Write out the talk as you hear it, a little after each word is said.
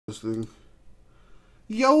This thing.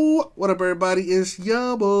 Yo, what up, everybody? It's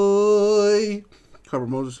ya boy, Cover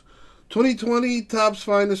Moses. 2020 Topps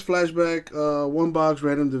Finest Flashback. One box,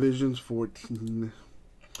 random divisions, 14.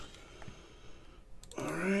 All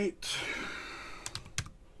right.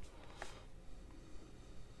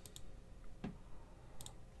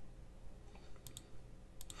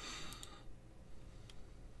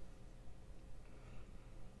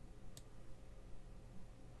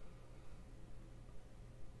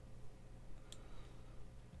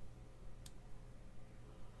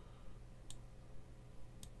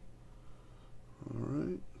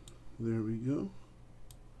 Alright, there we go.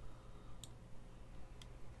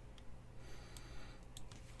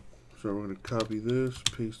 So we're going to copy this,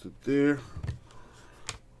 paste it there,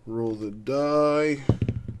 roll the die.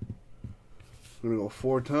 I'm going to go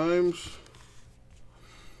 4 times.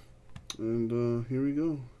 And here we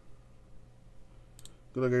go.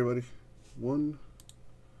 Good luck, everybody. 1,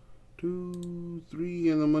 2, 3,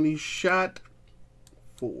 and the money shot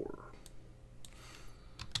 4.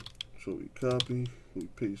 So we copy, we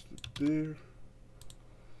paste it there.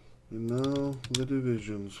 And now the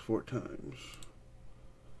divisions 4 times.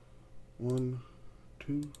 1,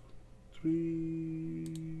 2, 3.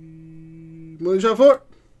 Money shot 4.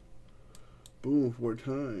 Boom, 4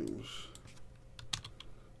 times.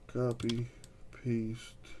 Copy,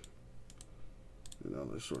 paste. And now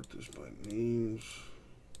let's sort this by names.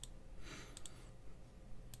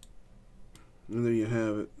 And there you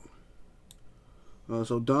have it.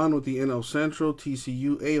 So Don with the NL Central,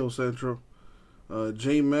 TCU AL Central,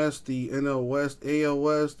 J Mess the NL West, AL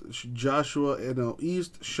West, Joshua NL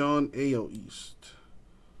East, Sean AL East.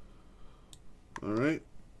 All right.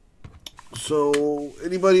 So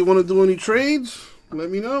anybody want to do any trades? Let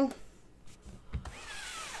me know.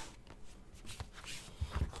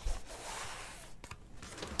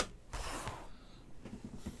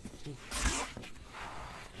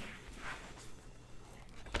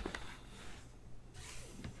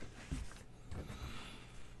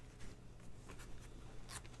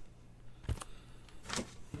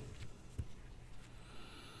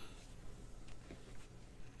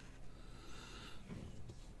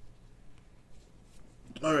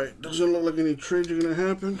 Alright, doesn't look like any trades are going to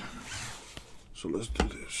happen. So let's do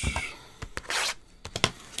this.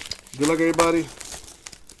 Good luck, everybody.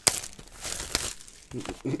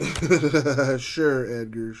 Sure,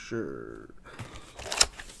 Edgar, sure.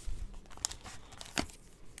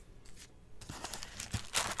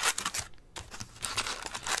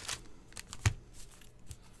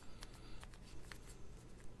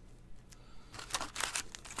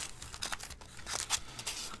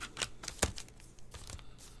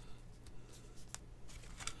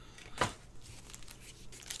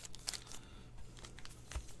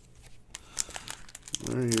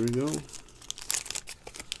 All right, here we go.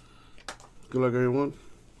 Good luck, everyone.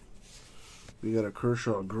 We got a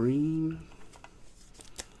Kershaw green.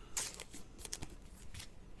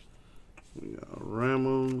 We got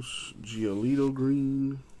Ramos, Giolito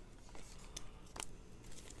green.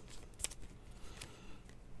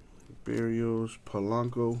 Barrios,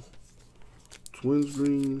 Polanco, Twins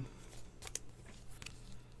green.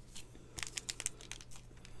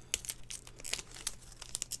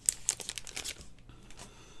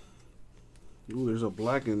 Ooh, there's a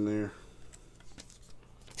black in there.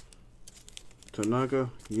 Tanaka,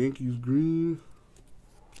 Yankees green.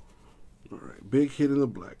 Alright, big hit in the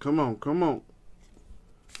black. Come on, come on.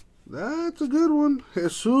 That's a good one.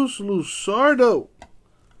 Jesus Luzardo.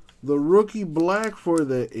 The rookie black for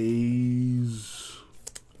the A's.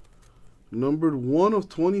 Numbered 1 of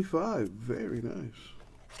 25. Very nice.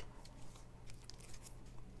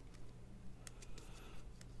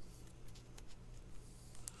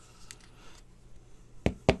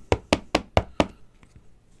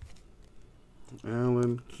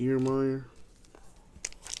 Allen Kiermaier.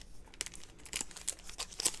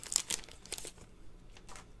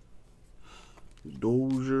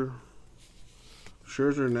 Dozier.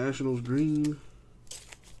 Scherzer Nationals green.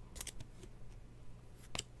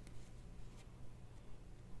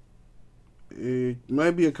 It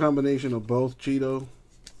might be a combination of both. Cheeto.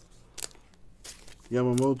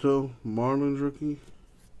 Yamamoto Marlins rookie.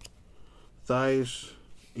 Thias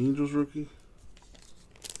Angels rookie.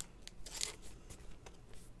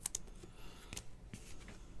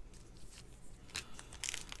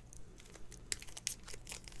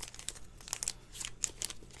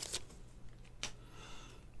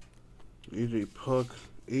 AJ Puck,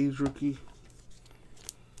 A's rookie.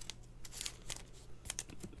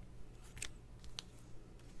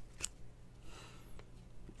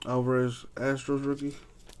 Alvarez, Astros rookie.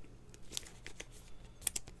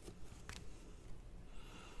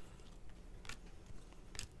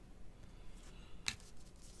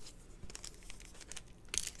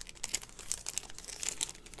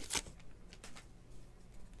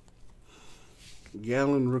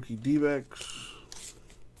 Gallen, rookie D-backs.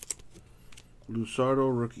 Lusardo,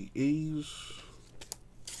 rookie A's.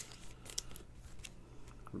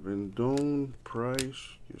 Rendon, Price,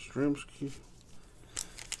 Yastrzemski.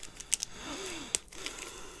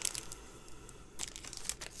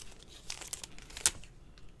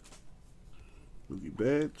 Mookie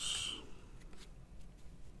Betts.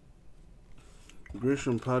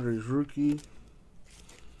 Grisham, Padres rookie.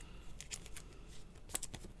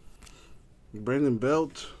 Brandon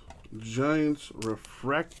Belt, Giants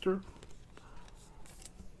refractor.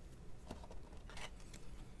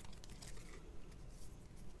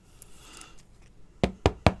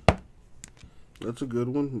 That's a good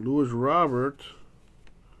one. Lewis Robert,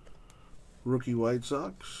 rookie White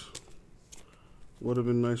Sox. Would have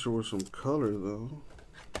been nicer with some color, though.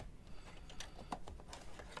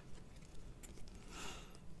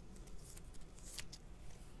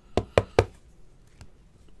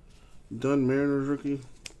 Dunn, Mariners rookie.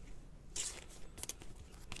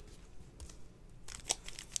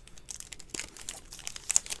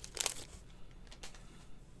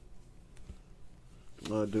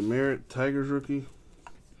 Demerit, Tigers rookie.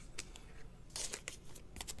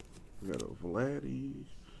 We got a Vladdy.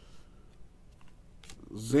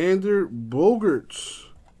 Xander Bogaerts,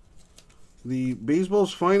 the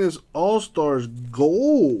baseball's finest All-Stars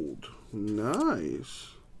gold.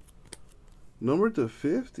 Nice. Numbered to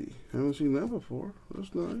 50. Haven't seen that before.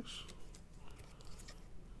 That's nice.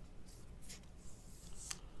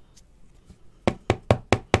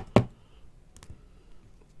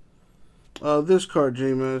 This card,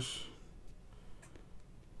 JMS.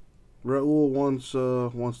 Raul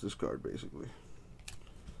wants this card, basically.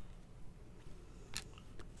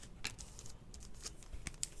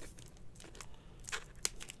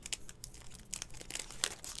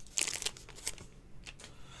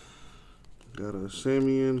 Got a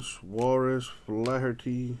Semien, Suarez,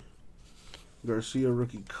 Flaherty, Garcia,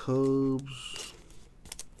 rookie Cubs,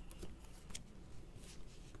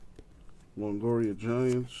 Longoria,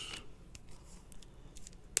 Giants.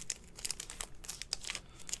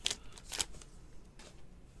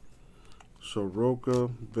 Soroka,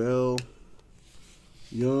 Bell,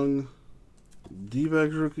 Young,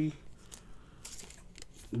 D-backs rookie.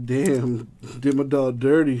 Damn, did my dog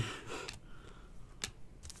dirty.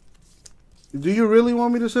 Do you really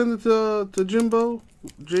want me to send it to Jimbo,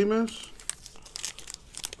 JMS?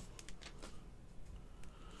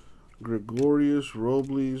 Gregorius,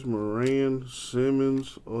 Robles, Moran,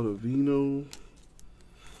 Simmons, Ottavino.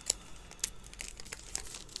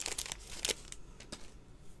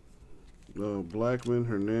 Blackman,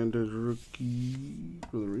 Hernandez, rookie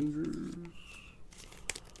for the Rangers.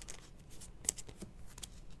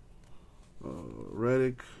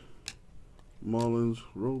 Reddick, Mullins,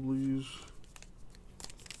 Robles.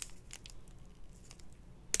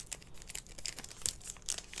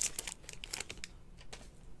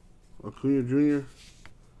 Acuna Jr.,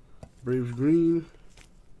 Braves green.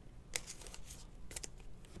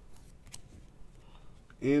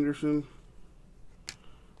 Anderson,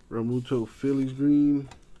 Ramuto, Phillies green.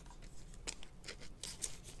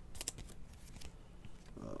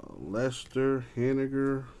 Lester,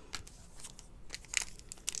 Haniger.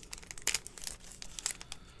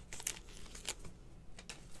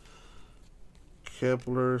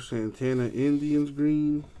 Kepler, Santana, Indians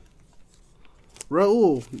green.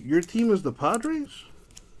 Raul, your team is the Padres?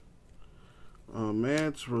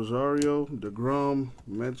 Mats, Rosario, DeGrom,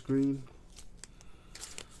 Mets green.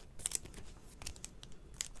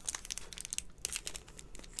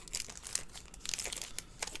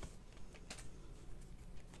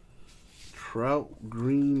 Trout,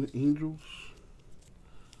 green, Angels.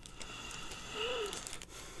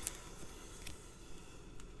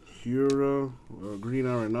 Hura, green,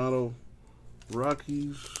 Arenado,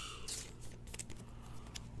 Rockies.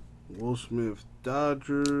 Will Smith,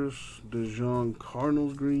 Dodgers. DeJong,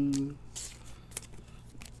 Cardinals green.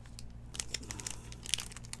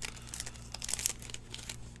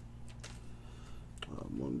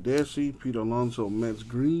 Mondesi, Pete Alonso, Mets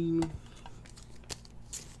green.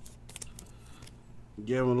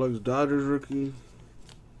 Gavin Lux, Dodgers rookie.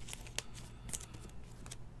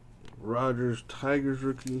 Rogers, Tigers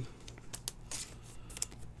rookie.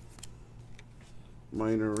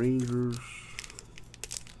 Minor, Rangers.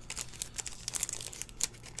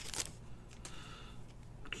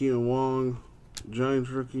 Kean Wong, Giants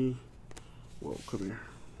rookie. Whoa, come here.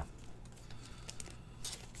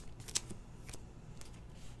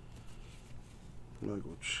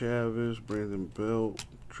 Michael Chavez, Brandon Belt,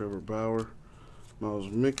 Trevor Bauer, Miles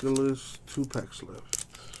Mikolas, 2 packs left.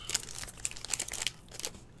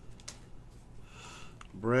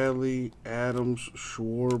 Bradley, Adams,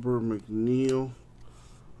 Schwarber, McNeil.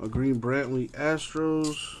 A green Brantley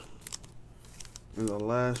Astros. In the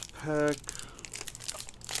last pack,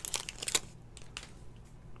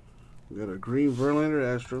 we got a green Verlander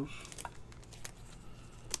Astros.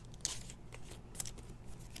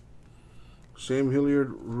 Sam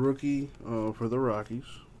Hilliard rookie for the Rockies.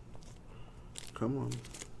 Come on.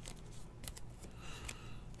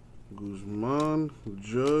 Guzman,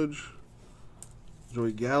 Judge,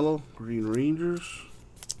 Joey Gallo, Green Rangers.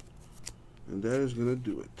 And that is going to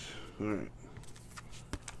do it. All right.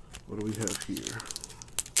 What do we have here?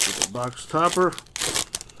 With a box topper.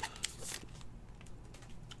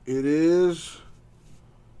 It is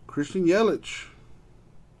Christian Yelich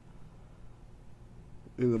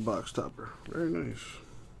in the box topper. Very nice.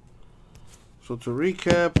 So to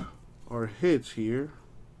recap our hits here,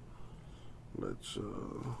 let's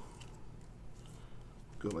go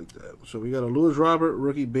like that. So we got a Luis Robert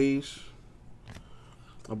rookie base,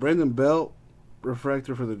 a Brandon Belt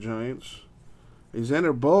refractor for the Giants, a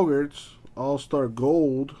Xander Bogaerts All-Star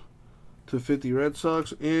Gold /50 Red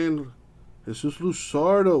Sox, and Jesus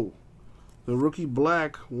Luzardo, the rookie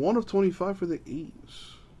black, 1/25 for the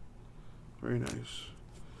A's. Very nice.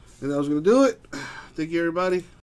 And that was going to do it. Thank you, everybody.